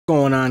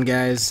Going on,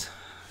 guys?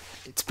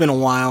 It's been a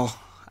while.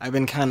 I've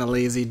been kind of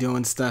lazy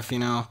doing stuff,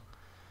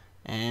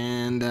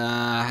 and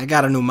I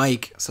got a new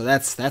mic, so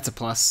that's a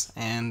plus.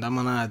 And I'm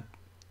gonna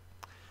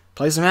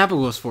play some Happy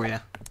Wheels for you.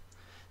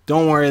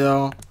 Don't worry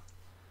though,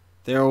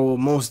 there will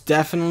most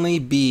definitely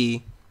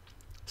be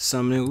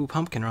some new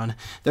pumpkin run.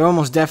 There will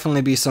most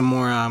definitely be some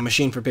more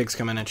Machine for Pigs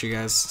coming at you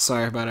guys.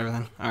 Sorry about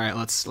everything. All right,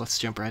 let's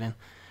jump right in.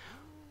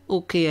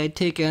 Okay, I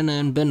take Anna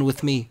and Ben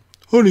with me.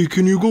 Honey,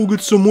 can you go get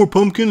some more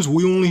pumpkins?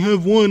 We only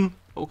have one.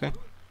 Okay.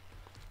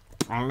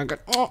 Oh my god.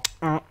 Oh.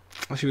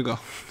 Here we go.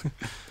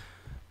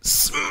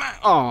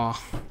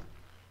 Oh.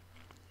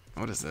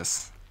 What is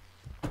this?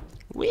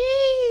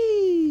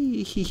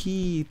 Wee! Hee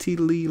hee.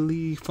 Teedly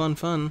lee. Fun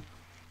fun.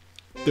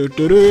 That's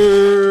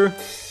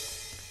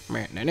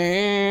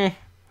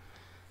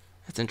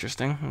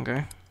interesting.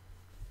 Okay.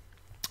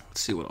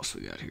 Let's see what else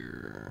we got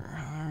here.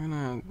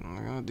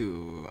 We're gonna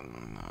do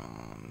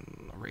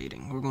a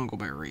rating. We're gonna go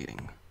by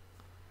rating.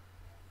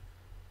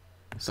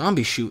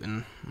 Zombie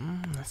shooting.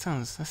 That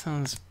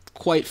sounds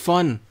quite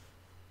fun.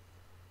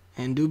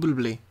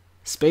 Indubitably.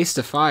 Space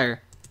to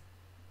fire.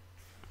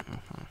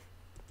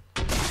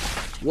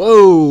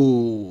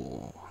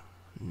 Whoa!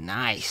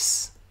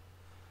 Nice.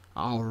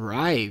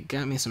 Alright,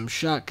 got me some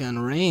shotgun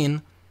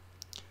rain.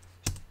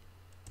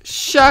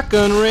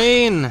 Shotgun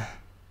rain!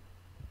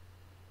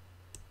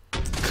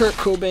 Kurt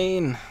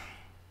Cobain.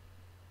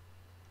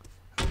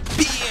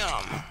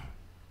 Bam!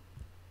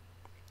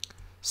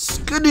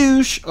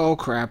 Skadoosh! Oh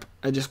crap,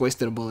 I just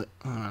wasted a bullet.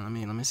 Hold on, let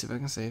me see if I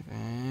can save.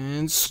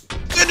 And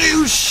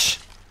skadoosh!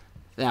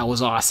 That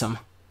was awesome.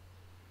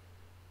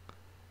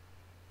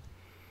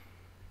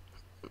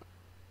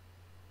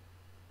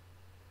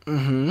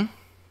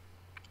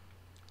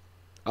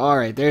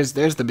 Alright, there's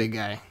the big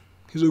guy.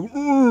 He's like,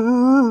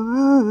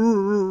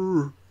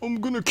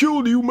 I'm gonna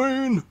kill you,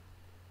 man.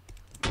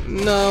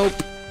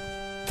 Nope.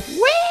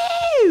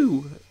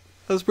 Woo!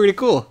 That was pretty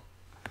cool.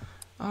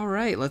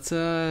 Alright, let's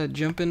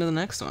jump into the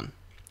next one.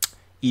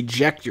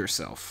 Eject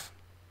yourself.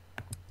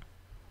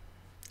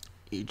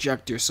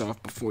 Eject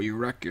yourself before you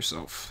wreck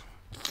yourself.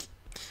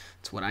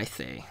 That's what I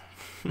say.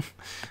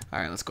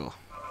 Alright, let's go.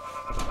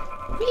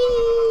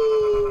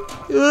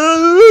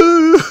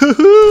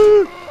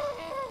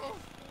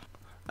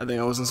 I think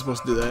I wasn't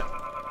supposed to do that.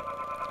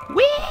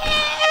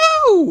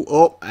 Woo!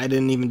 Oh, I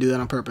didn't even do that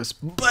on purpose.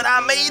 But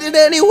I made it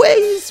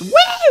anyways!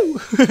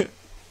 Woo!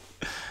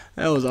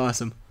 That was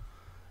awesome.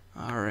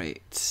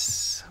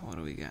 Alright. What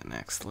do we got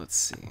next? Let's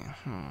see.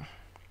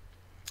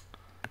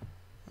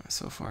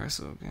 So far,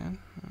 so good.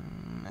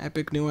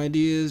 Epic new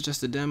ideas,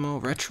 just a demo.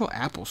 Retro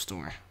Apple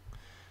Store.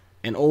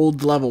 An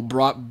old level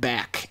brought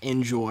back.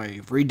 Enjoy.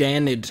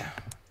 Redained.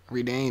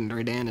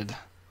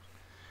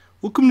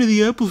 Welcome to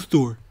the Apple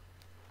Store.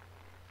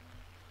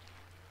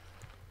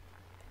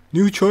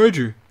 New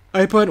charger.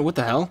 iPod. What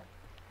the hell?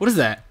 What is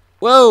that?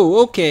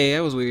 Whoa, okay,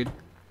 that was weird.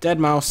 Dead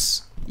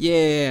mouse.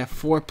 Yeah,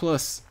 4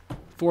 plus.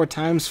 4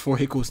 times 4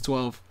 equals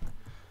 12.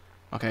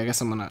 Okay, I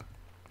guess I'm gonna...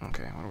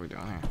 Okay, what are we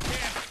doing here?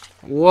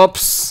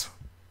 Whoops.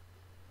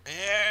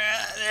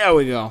 Yeah, there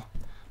we go.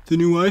 The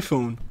new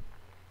iPhone.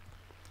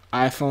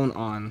 iPhone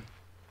on.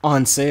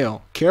 On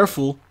sale.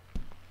 Careful.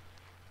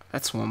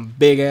 That's one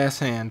big ass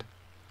hand.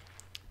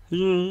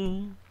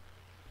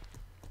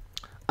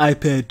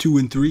 iPad 2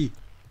 and 3.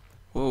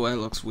 Whoa, that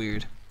looks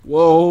weird.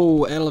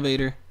 Whoa,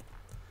 elevator.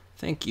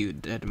 Thank you,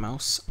 dead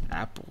mouse.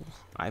 Apple.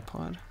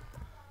 iPod.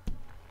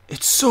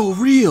 It's so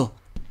real.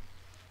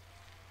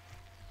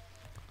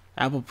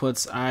 Apple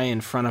puts I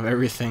in front of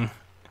everything.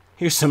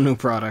 Here's some new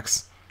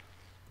products.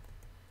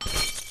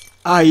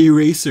 Eye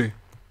eraser.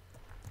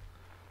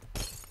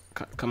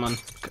 Come on.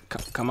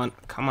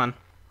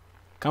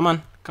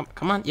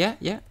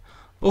 Yeah.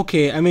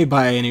 Okay, I may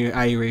buy an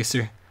eye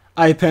eraser.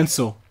 Eye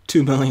pencil.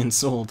 2 million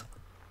sold.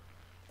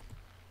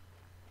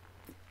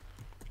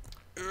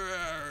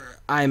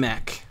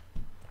 iMac.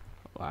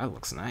 Wow, that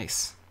looks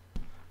nice.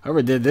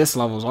 Whoever did this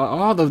level's...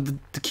 Oh, the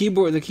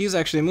keyboard, the keys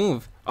actually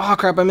move. Oh,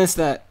 crap, I missed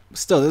that.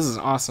 Still, this is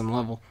an awesome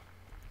level.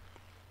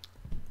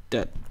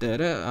 Oh,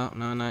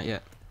 no, not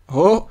yet.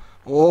 Oh,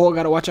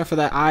 gotta watch out for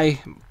that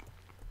eye.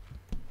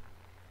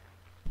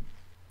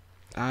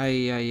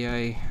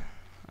 Aye.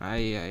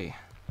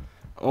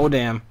 Oh,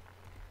 damn.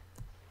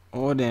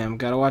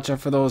 Gotta watch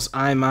out for those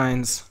eye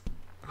mines.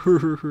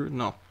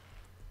 No.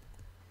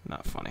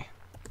 Not funny.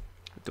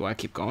 Do I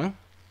keep going?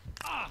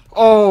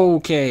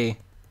 Okay.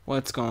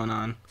 What's going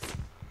on?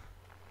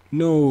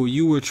 No,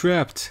 you were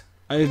trapped.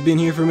 I've been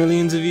here for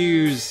millions of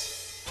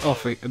years. Oh,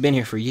 I've been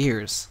here for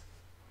years.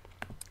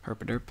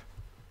 Herpaderp.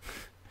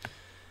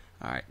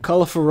 Alright,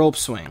 colorful rope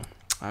swing.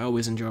 I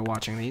always enjoy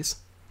watching these.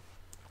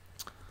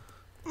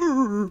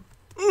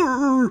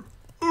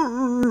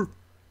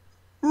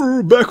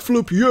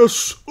 Backflip,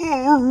 yes.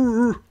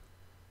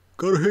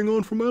 Gotta hang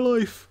on for my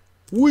life.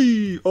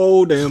 Wee.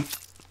 Oh, damn.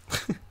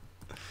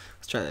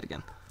 Let's try that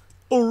again.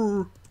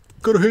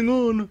 Gotta hang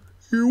on.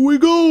 Here we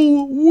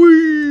go.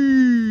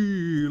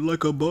 Wee.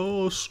 Like a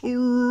boss.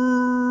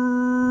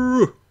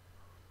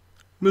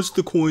 Missed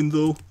the coin,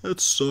 though.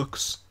 That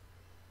sucks.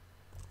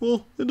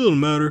 Well, it doesn't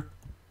matter.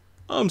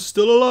 I'm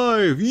still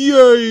alive!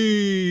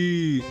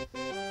 Yay!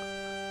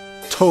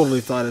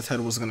 Totally thought his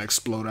head was gonna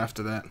explode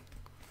after that.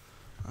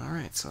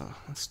 Alright, so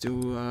let's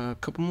do a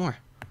couple more.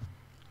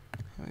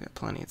 We got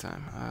plenty of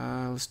time.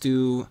 Let's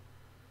do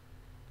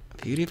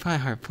PewDiePie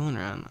Harpoon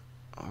Run.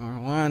 Or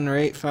 1,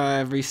 rate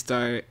 5,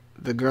 restart.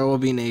 The girl will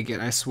be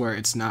naked. I swear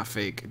it's not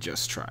fake.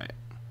 Just try it.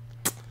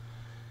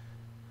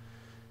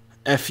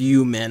 F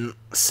you, men.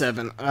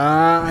 7.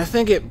 I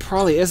think it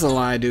probably is a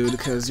lie, dude,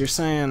 because you're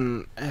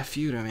saying F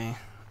you to me.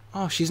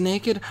 Oh, she's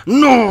naked?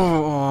 No!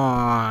 Oh,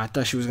 I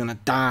thought she was gonna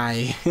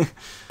die.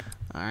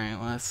 Alright,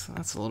 well,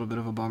 that's a little bit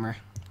of a bummer.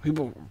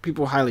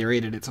 People highly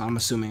rated it, so I'm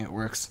assuming it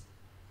works.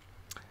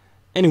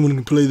 Anyone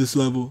can play this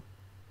level.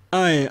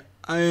 I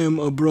am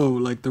a bro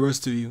like the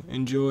rest of you.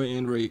 Enjoy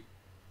and rate.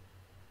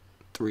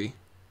 3.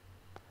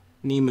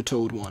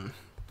 Nematode 1.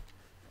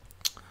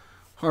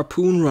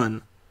 Harpoon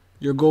Run.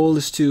 Your goal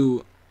is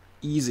to...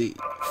 Easy.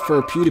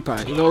 For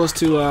PewDiePie. Your goal is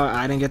to...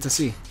 I didn't get to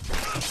see.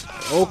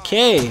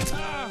 Okay.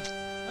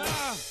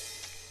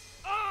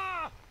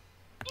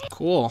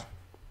 Cool.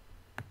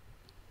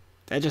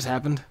 That just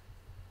happened.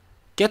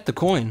 Get the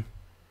coin.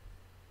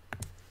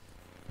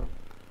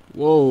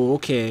 Whoa,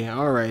 okay,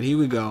 alright, here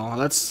we go.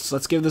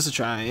 Let's give this a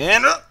try.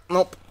 And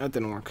nope, that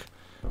didn't work.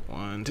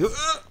 1, 2,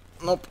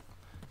 nope.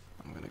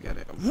 I'm gonna get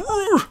it.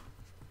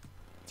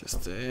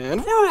 Just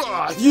and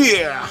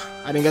yeah!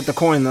 I didn't get the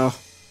coin though.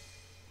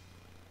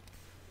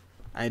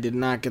 I did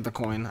not get the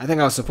coin. I think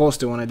I was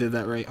supposed to when I did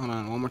that right. Hold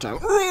on, one more time.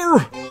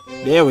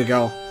 There we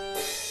go.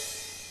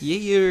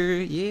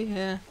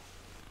 Yeah.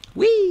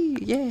 Wee,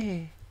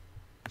 yeah.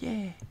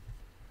 Yeah.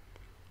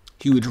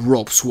 Huge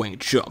rope swing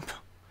jump.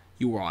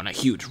 You are on a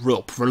huge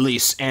rope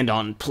release, and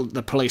on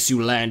the place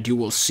you land, you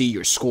will see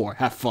your score.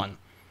 Have fun.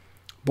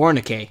 Born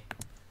Decay.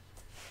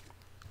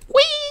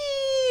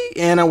 Whee!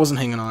 And I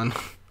wasn't hanging on.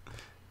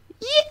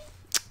 Yeah.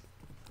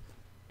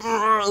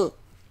 Oh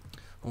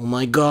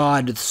my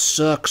god, it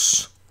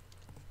sucks.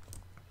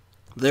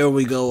 There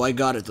we go, I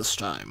got it this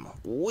time.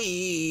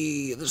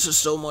 Whee! This is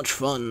so much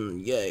fun.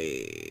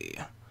 Yay.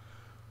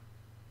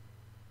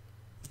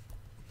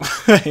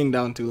 Hang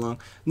down too long.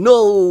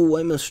 No,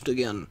 I missed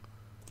again.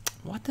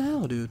 What the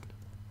hell, dude?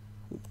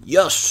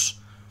 Yes!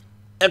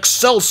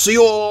 Excelsior!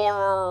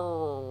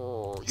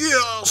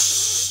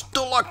 Yes!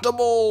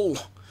 Delectable!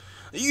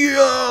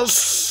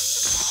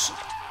 Yes!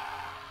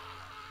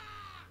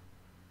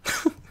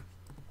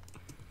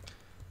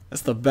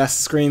 That's the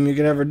best scream you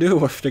could ever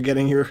do after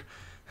getting your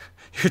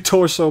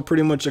torso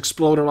pretty much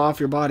exploded off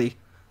your body.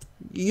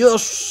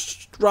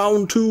 Yes!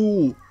 Round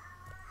 2!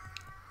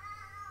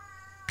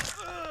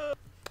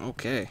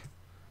 Okay.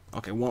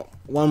 Okay, one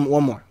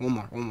more.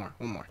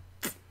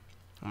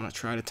 I'm gonna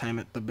try to time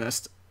it the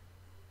best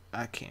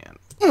I can.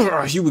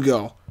 Here we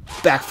go.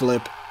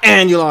 Backflip,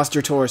 and you lost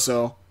your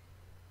torso.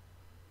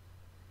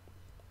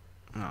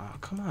 Oh,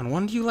 come on.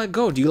 When do you let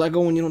go? Do you let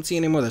go when you don't see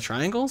any more of the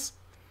triangles?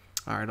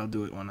 Alright, I'll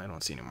do it when I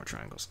don't see any more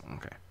triangles.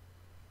 Okay.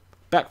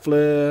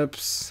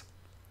 Backflips.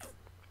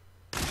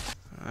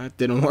 That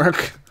didn't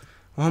work.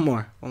 One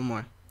more.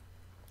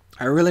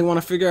 I really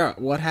want to figure out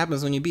what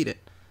happens when you beat it.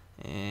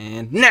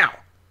 And now!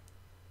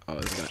 Oh,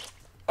 it's gonna...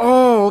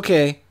 Oh,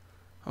 okay.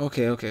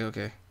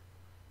 Okay.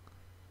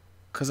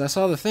 Because I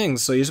saw the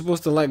things, so you're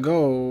supposed to let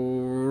go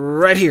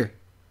right here.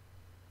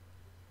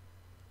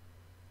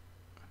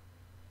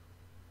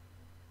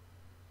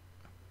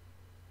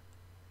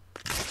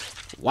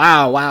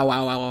 Wow.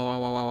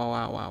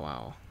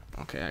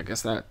 Okay, I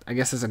guess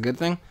it's a good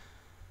thing.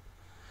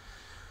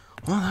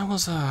 Well, that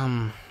was,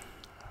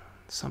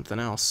 something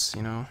else,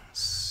 you know?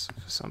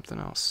 Something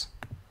else.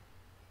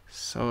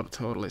 So,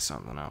 totally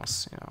something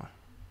else, you know.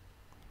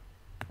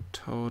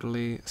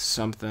 Totally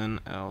something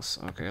else.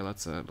 Okay,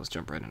 let's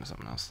jump right into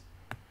something else.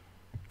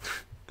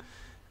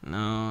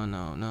 No.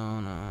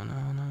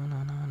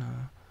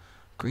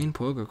 Green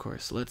Pogo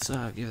Course. Let's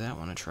give that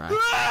one a try.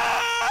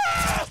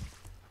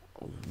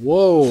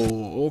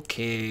 Whoa,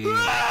 okay.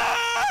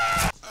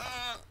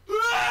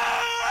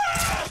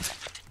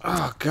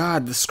 Oh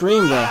god, the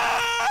scream though.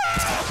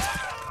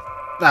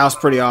 That was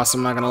pretty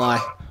awesome, not gonna lie.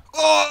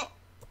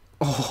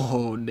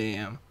 Oh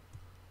damn.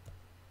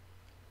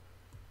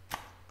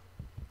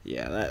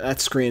 Yeah, that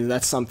scream,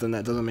 that's something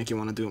that doesn't make you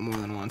want to do it more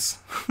than once.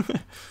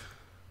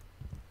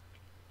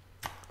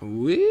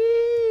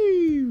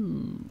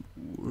 Woo!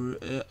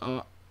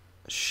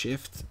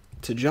 Shift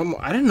to jump.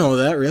 I didn't know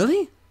that,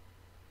 really?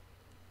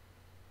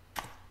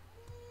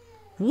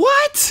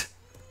 What?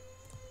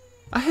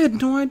 I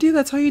had no idea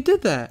that's how you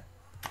did that.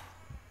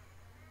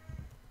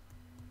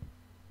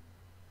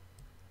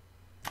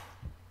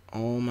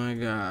 Oh my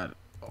god.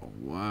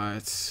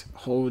 What?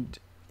 Hold.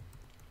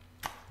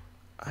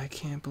 I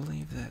can't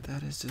believe that.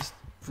 That is just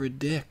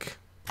ridiculous.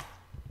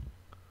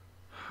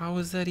 How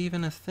is that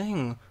even a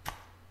thing?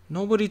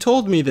 Nobody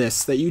told me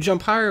this, that you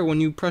jump higher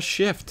when you press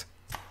shift.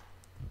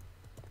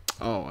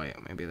 Oh, wait,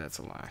 maybe that's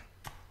a lie.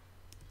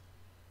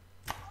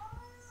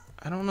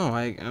 I don't know.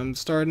 I'm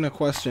starting to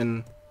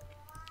question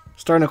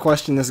Starting to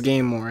question this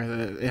game more.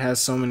 It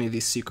has so many of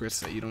these secrets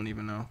that you don't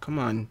even know. Come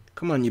on,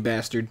 you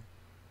bastard.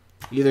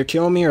 Either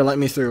kill me or let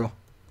me through.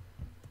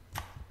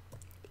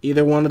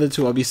 Either one of the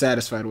two I'll be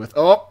satisfied with.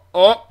 Oh,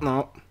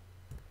 no.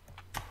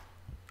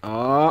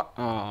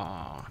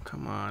 Oh,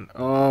 come on.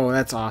 Oh,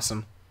 that's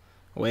awesome.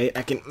 Wait,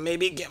 I can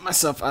maybe get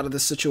myself out of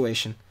this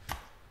situation.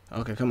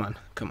 Okay, come on.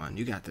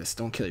 You got this.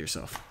 Don't kill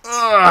yourself.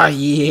 Oh,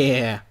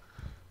 yeah.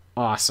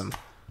 Awesome.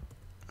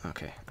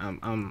 Okay, I'm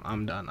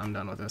done. I'm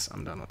done with this.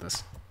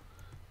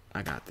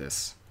 I got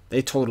this.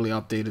 They totally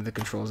updated the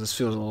controls. This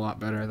feels a lot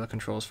better, the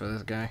controls for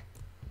this guy.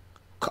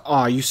 Oh,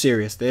 are you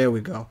serious? There we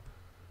go.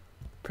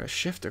 Press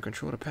shift or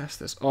control to pass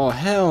this. Oh,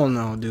 hell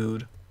no,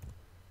 dude.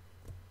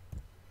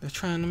 They're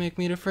trying to make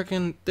me they're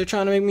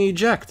trying to make me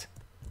eject.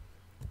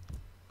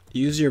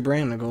 Use your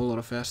brain to go a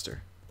little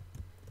faster.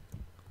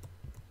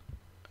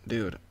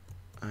 Dude,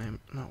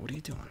 no, what are you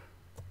doing?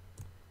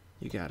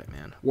 You got it,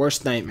 man.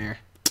 Worst nightmare.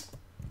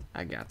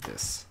 I got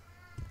this.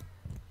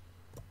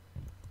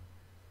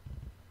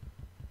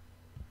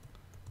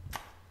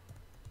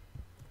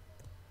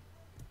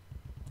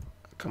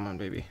 Come on,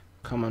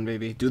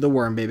 baby. Do the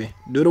worm, baby.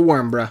 Do the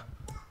worm, bruh.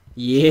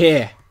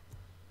 Yeah.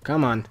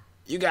 Come on.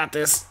 You got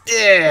this.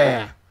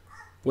 Yeah.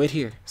 Wait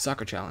here.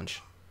 Soccer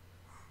challenge.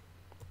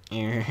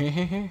 Come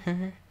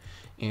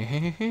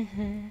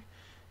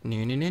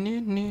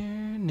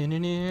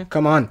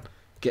on.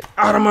 Get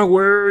out of my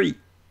way.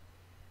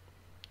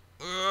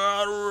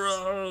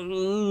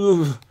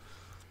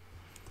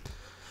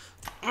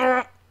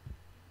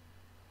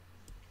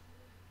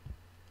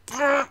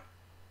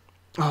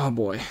 Oh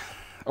boy.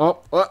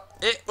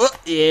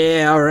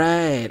 Yeah,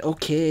 alright.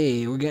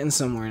 Okay, we're getting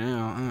somewhere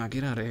now.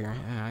 Get out of here.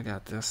 Yeah, I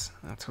got this.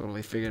 I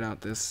totally figured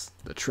out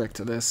the trick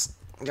to this.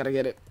 Gotta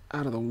get it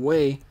out of the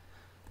way.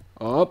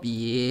 Oh,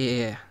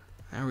 yeah.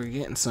 Now we're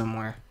getting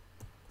somewhere.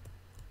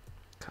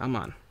 Come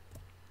on.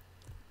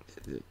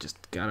 Just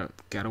gotta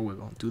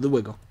wiggle. Do the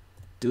wiggle.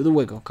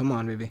 Come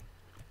on, baby.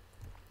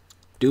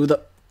 Do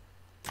the...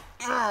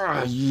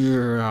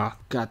 yeah.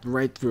 Got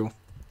right through.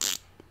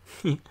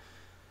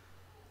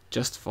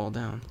 Just fall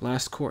down.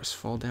 Last course,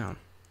 fall down.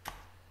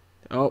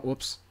 Oh,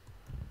 whoops.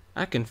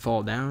 I can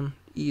fall down.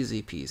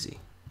 Easy peasy.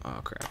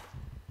 Oh, crap.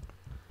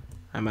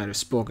 I might have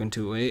spoken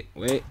to... Wait.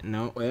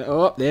 No, wait.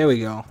 Oh, there we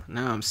go.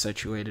 Now I'm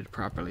situated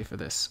properly for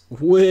this.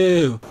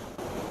 Woo!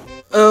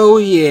 Oh,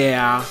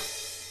 yeah.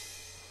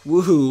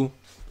 Woohoo.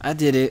 I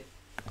did it.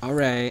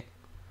 Alright.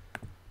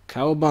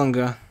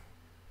 Cowabunga.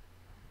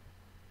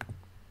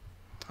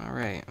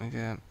 Alright, we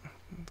got a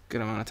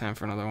good amount of time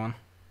for another one.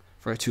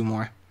 For 2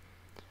 more.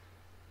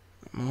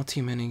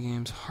 Multi-mini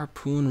games.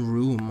 Harpoon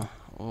Room.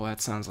 Oh,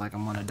 that sounds like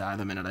I'm gonna die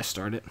the minute I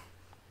start it.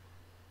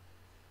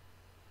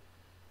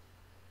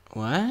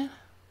 What?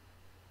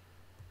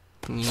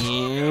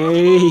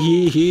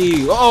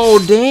 Oh,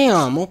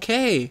 damn.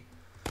 Okay.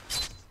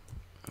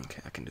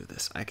 Okay, I can do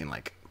this. I can,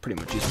 like, pretty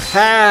much use...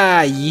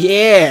 Ha!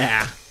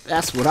 Yeah!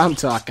 That's what I'm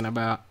talking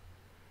about.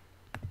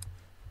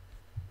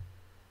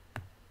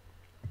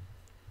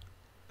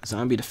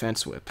 Zombie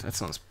defense whip. That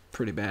sounds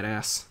pretty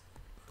badass.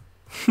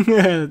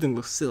 That thing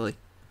looks silly.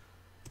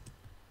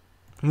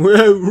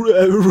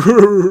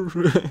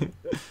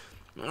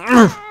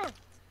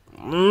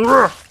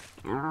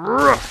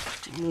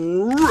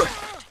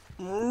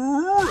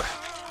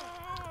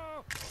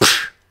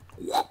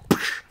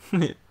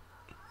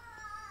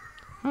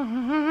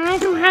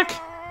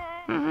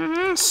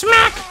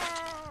 Smack!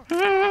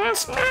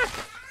 Smack!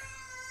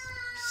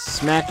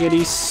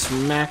 Smackity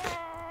smack!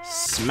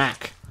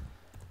 Smack!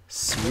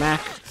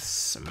 Smack!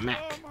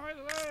 Smack!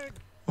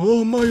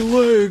 Oh, my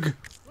leg!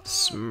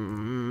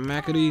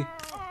 Smackity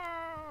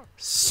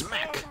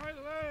smack!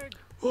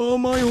 Oh,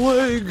 my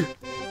leg!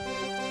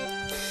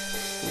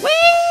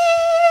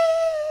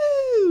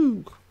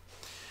 Woo!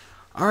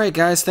 Alright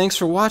guys, thanks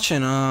for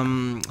watching.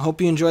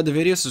 Hope you enjoyed the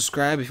video.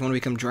 Subscribe if you want to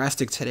become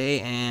drastic today,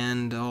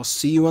 and I'll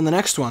see you on the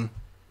next one.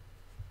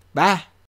 Bye!